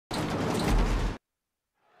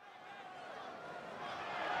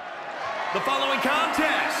The following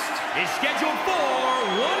contest is scheduled for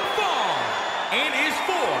one fall and is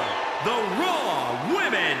for the Raw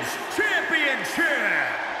Women's Championship.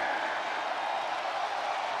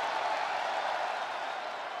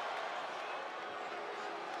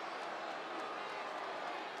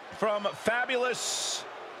 From fabulous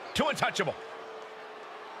to untouchable.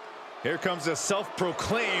 Here comes a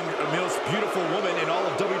self-proclaimed most beautiful woman in all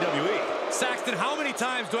of WWE. Saxton, how many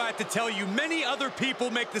times do I have to tell you many other people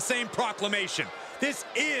make the same proclamation? This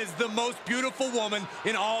is the most beautiful woman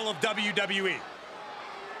in all of WWE.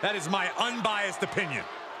 That is my unbiased opinion.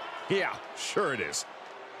 Yeah, sure it is.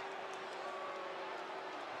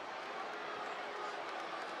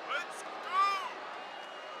 Let's go!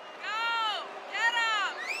 Go! Get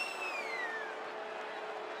up!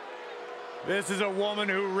 This is a woman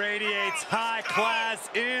who radiates high class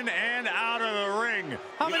in and out of the ring.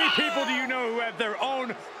 How many people do you know who have their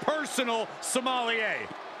own personal sommelier?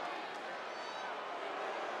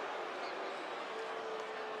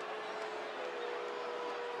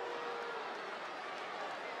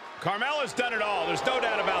 Carmella's done it all. There's no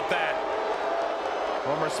doubt about that.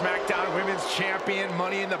 Former SmackDown Women's Champion,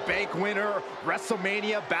 Money in the Bank winner,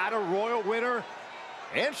 WrestleMania Battle Royal winner,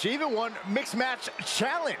 and she even won Mixed Match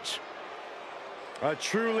Challenge. A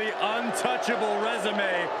truly untouchable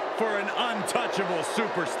resume for an untouchable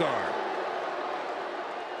superstar.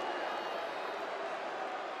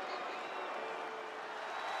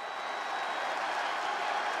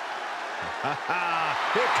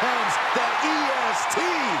 Here comes the EST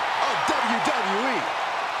of WWE.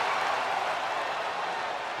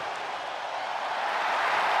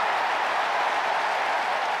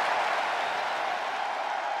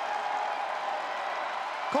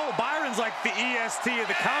 Cole Byron's like the EST of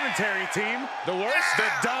the commentary team. The worst, the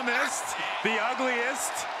dumbest, the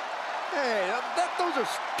ugliest. Hey, those are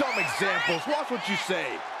dumb examples. Watch what you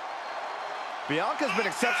say. Bianca's been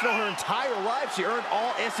exceptional her entire life. She earned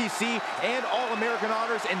all SEC and All-American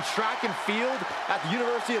honors in track and field at the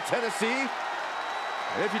University of Tennessee.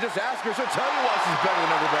 And if you just ask her, she'll tell you why she's better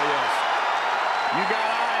than everybody else. You got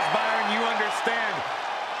eyes, Byron. You understand.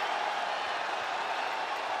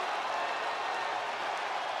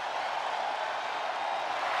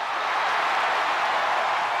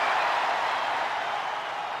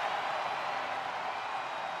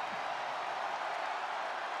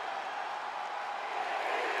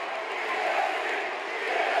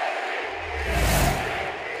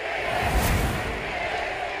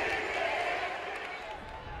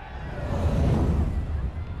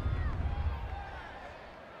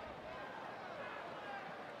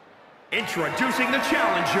 Introducing the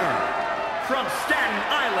challenger from Staten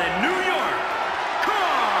Island, New York,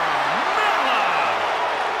 Carmella.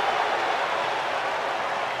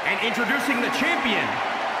 And introducing the champion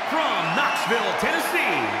from Knoxville,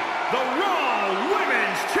 Tennessee, the Raw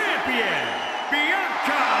Women's Champion,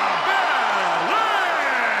 Bianca Belair.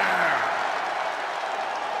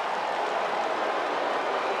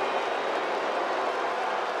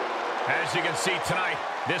 As you can see tonight,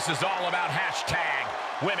 this is all about hashtag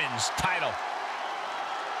women's title.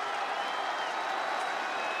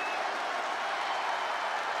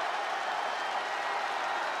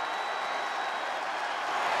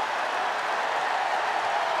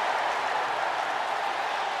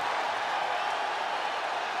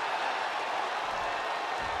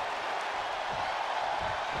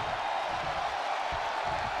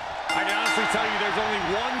 I can honestly tell you there's only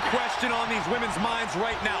one question on these women's minds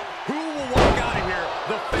right now. Who will walk out of here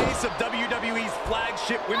the face of WWE's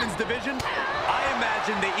flagship women's division? I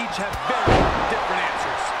imagine they each have very different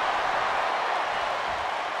answers.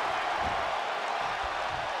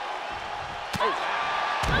 Oh.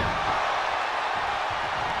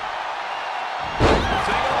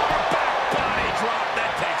 Single over back body drop.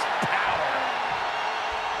 That takes power.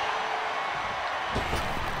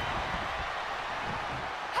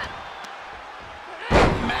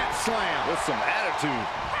 Mat slam with some attitude.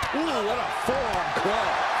 Ooh, what a forearm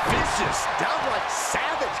club. Vicious, downright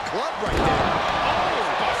savage club right there.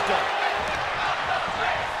 Oh, buster.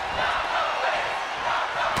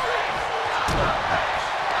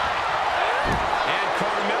 And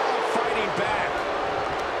Carmella fighting back.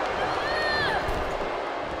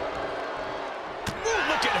 Ooh,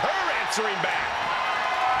 look at her answering back.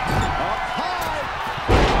 Up high.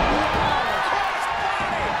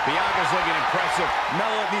 Wow, Bianca's looking impressive.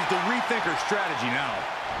 Mella needs to rethink her strategy now.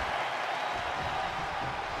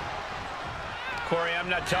 Corey, I'm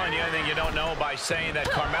not telling you anything you don't know by saying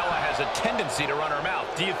that Carmella has a tendency to run her mouth.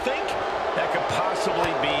 Do you think that could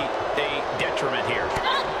possibly be a detriment here?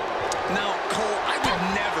 Now, Cole, I would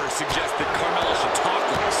never suggest that Carmella should talk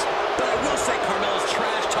less, but I will say Carmella's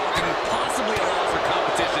trash talking possibly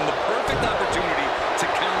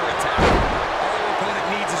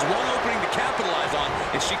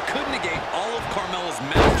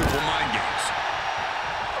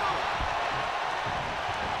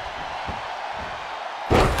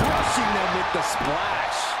the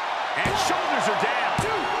splash. And shoulders are down.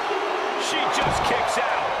 She just kicks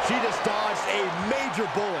out. She just dodged a major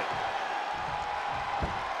bullet.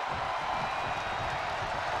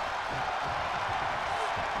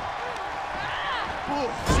 Ooh,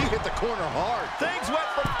 she hit the corner hard. Things went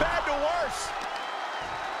from bad to worse.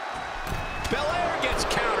 Belair gets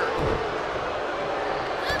countered.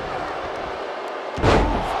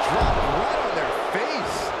 Dropped right on their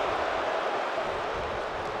face.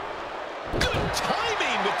 Good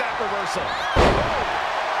timing with that reversal.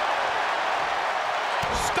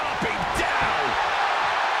 Stomping down.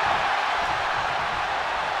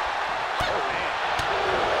 Oh, man.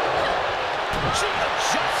 She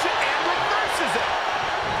adjusts it and reverses it.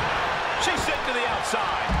 She's sent to the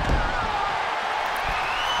outside.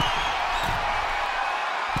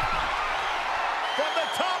 From the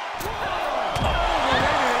top. Oh, way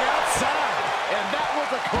to the outside. And that was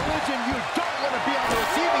a collision you don't want to be on the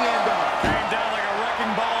receiving end of. Came down like a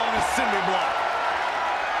wrecking ball on a cinder block.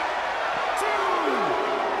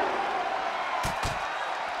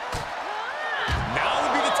 Now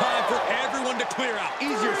would be the time for everyone to clear out.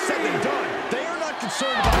 Easier said than done. They are not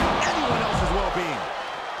concerned about anyone else's well-being.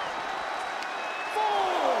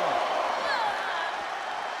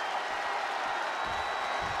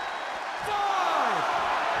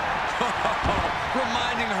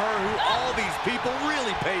 Reminding her who all these people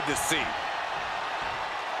really paid to see.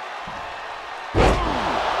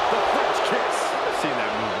 The French kiss. I've seen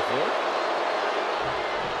that move before.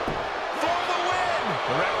 For the win!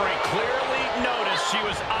 The referee clearly noticed she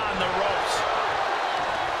was on the ropes.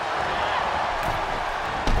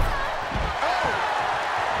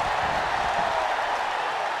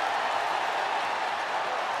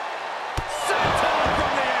 Senton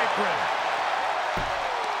from the apron.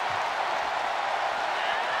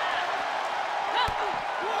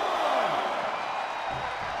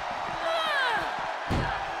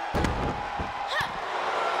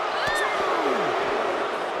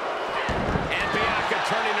 And Bianca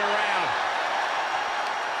turning around.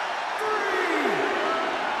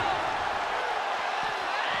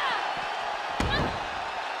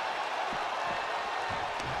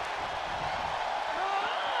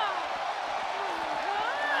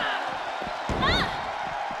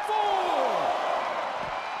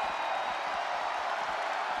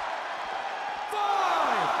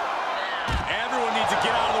 Everyone needs to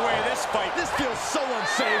get out of the way of this fight. This feels so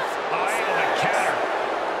unsafe. Eye of the counter.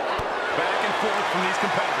 Back and forth from these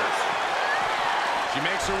competitors. She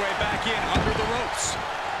makes her way back in under the ropes.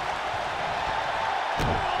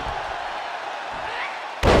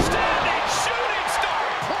 Standing shooting star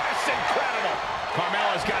press, incredible.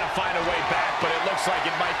 Carmella's got to find a way back, but it looks like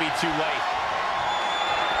it might be too late.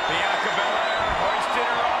 Bianca Belair hoisted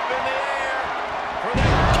her up in the air for the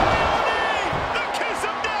KOD, the kiss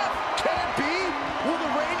of death. Can it be? Will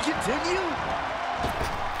the reign continue?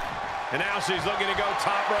 And now she's looking to go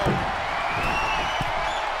top rope.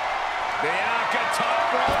 Bianca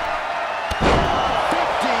top rope.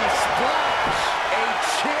 50 splash. A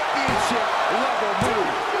championship level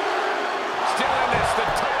move. Still in this, the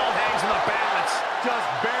title hangs in the balance. Just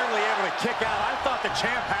barely able to kick out. I thought the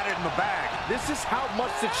champ had it in the bag. This is how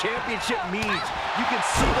much the championship means. You can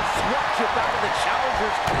see the sweat drip out of the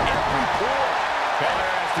challengers every pore.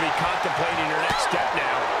 Belair has to be contemplating her next step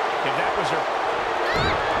now. If that was her...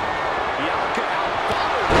 Bianca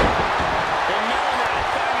outfollowed her. And now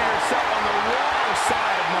finding herself on the wrong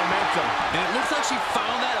side of momentum. And it looks like she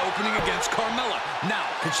found that opening against Carmella. Now,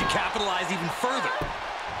 can she capitalize even further?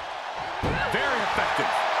 Very effective.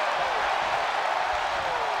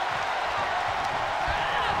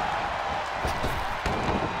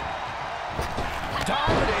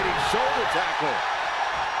 Dominating shoulder tackle.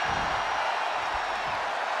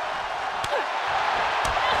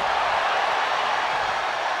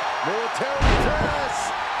 Military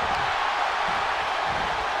press.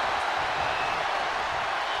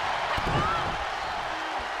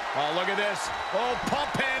 Oh, look at this. Oh,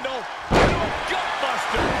 pump handle. Oh, gut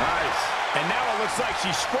buster. Nice. And now it looks like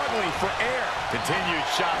she's struggling for air. Continued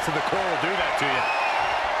shots to the core will do that to you.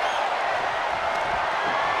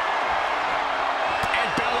 And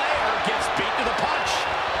Belair gets beat to the punch.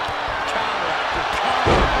 Counter after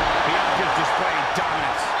counter. Bianca's displaying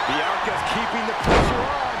dominance. Bianca's keeping the pressure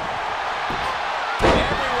on.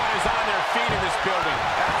 Everyone is on their feet in this building.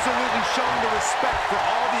 Absolutely showing the respect for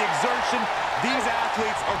all the exertion these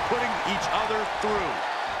athletes are putting each other through.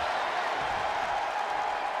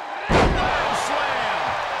 Slam.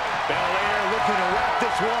 Belair looking to wrap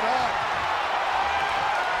this one up.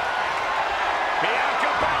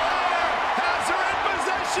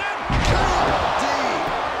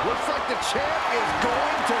 Looks like the champ is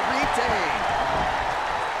going to retain.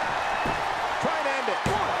 Try and end it.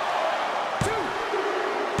 1, 2,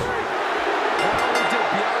 3. Not only did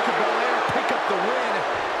Bianca Belair pick up the win,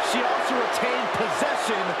 she also retained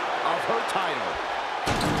possession of her title.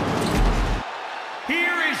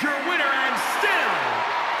 Here is your winner and still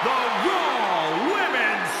the Raw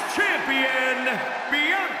Women's Champion,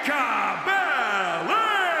 Bianca Belair.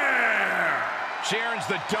 She earns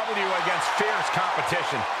the W against fierce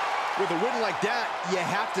competition. With a win like that, you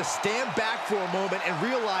have to stand back for a moment and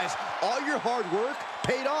realize all your hard work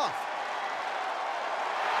paid off.